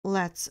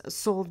Let's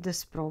solve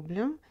this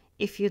problem.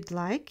 If you'd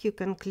like, you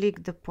can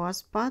click the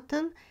pause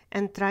button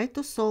and try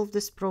to solve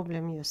this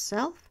problem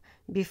yourself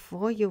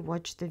before you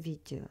watch the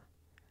video.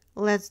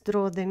 Let's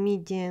draw the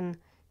median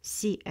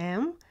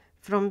CM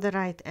from the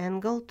right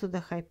angle to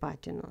the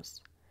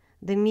hypotenuse.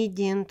 The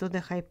median to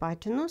the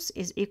hypotenuse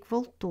is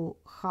equal to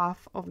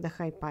half of the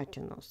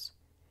hypotenuse.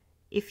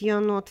 If you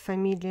are not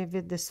familiar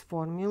with this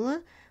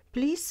formula,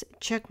 please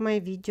check my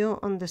video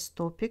on this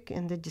topic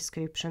in the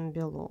description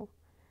below.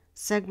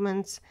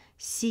 Segments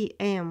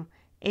CM,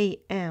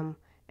 AM,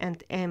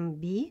 and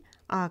MB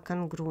are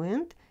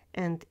congruent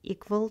and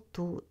equal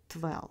to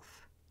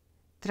 12.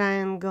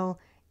 Triangle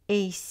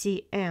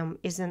ACM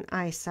is an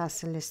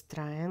isosceles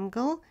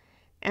triangle.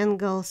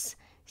 Angles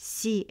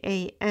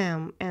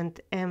CAM and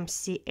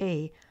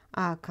MCA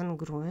are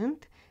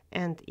congruent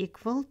and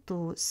equal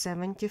to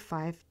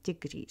 75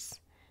 degrees.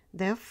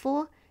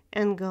 Therefore,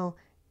 angle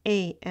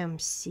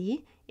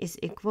AMC is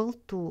equal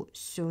to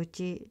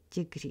 30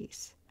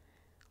 degrees.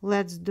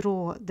 Let's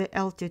draw the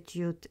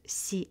altitude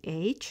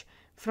CH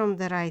from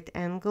the right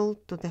angle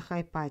to the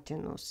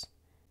hypotenuse.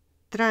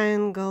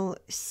 Triangle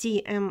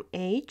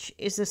CMH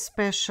is a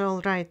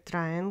special right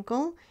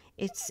triangle.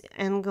 Its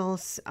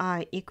angles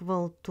are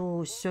equal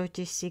to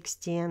 30,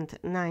 60, and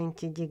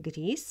 90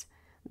 degrees.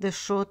 The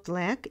short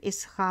leg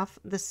is half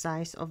the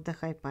size of the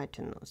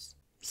hypotenuse.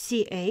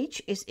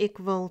 CH is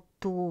equal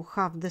to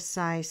half the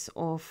size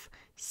of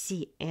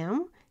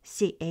CM.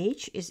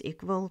 CH is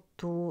equal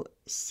to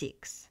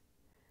 6.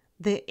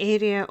 The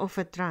area of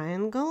a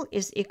triangle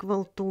is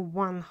equal to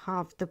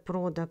 1/2 the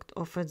product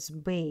of its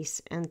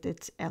base and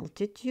its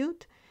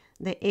altitude.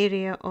 The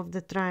area of the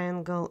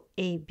triangle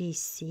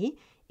ABC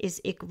is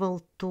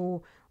equal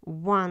to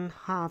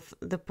 1/2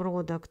 the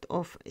product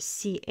of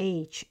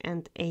CH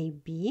and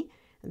AB.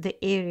 The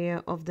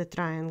area of the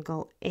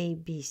triangle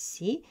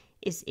ABC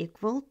is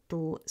equal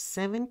to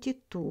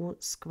 72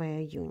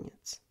 square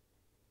units.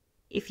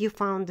 If you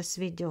found this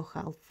video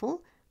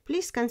helpful,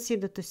 please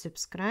consider to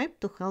subscribe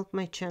to help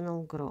my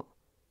channel grow.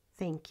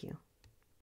 Thank you.